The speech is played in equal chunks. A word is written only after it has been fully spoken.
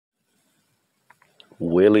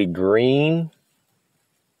Willie Green?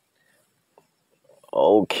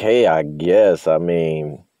 Okay, I guess. Fuck.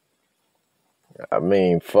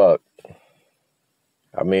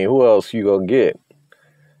 Who else you gonna get?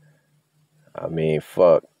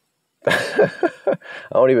 Fuck. I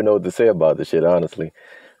don't even know what to say about this shit, honestly.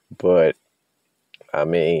 But I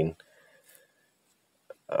mean,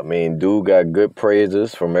 dude got good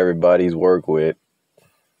praises from everybody he's worked with.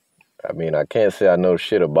 I can't say I know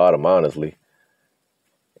shit about him, honestly.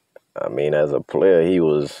 As a player, he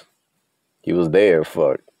was there.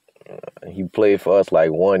 Fuck. He played for us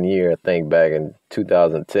like 1 year, I think, back in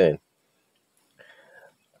 2010.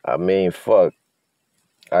 Fuck.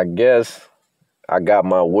 I guess I got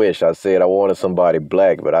my wish. I said I wanted somebody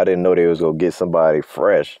black, but I didn't know they was gonna get somebody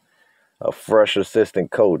fresh, a fresh assistant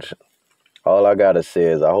coach. All I gotta say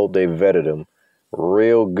is I hope they vetted him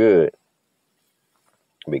real good,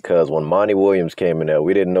 because when Monty Williams came in there,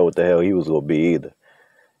 we didn't know what the hell he was gonna be either.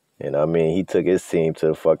 And he took his team to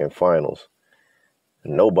the fucking finals.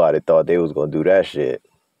 Nobody thought they was gonna do that shit.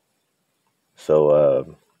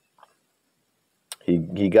 So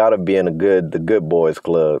he gotta be in the good boys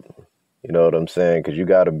club. You know what I'm saying? Because you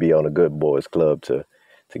gotta be on a good boys club to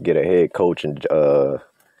get a head coaching job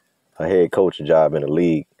in the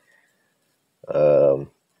league.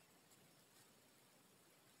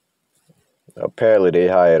 Apparently they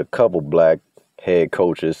hired a couple black head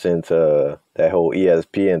coaches since that whole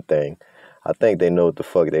ESPN thing. I think they know what the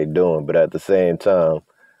fuck they doing, but at the same time,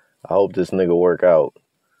 I hope this nigga work out.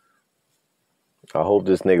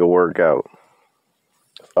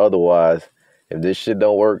 Otherwise, if this shit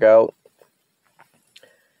don't work out,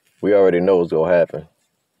 we already know what's gonna happen.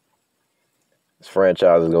 This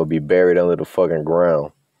franchise is gonna be buried under the fucking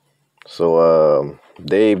ground. So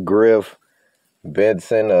Dave, Griff,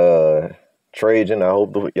 Benson, Trajan, I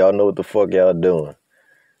hope y'all know what the fuck y'all doing.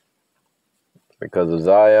 Because if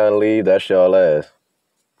Zion leave, that's y'all ass.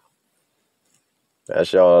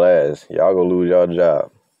 Y'all gonna lose y'all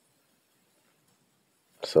job.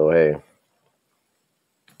 So hey,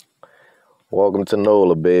 welcome to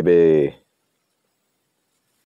NOLA, baby.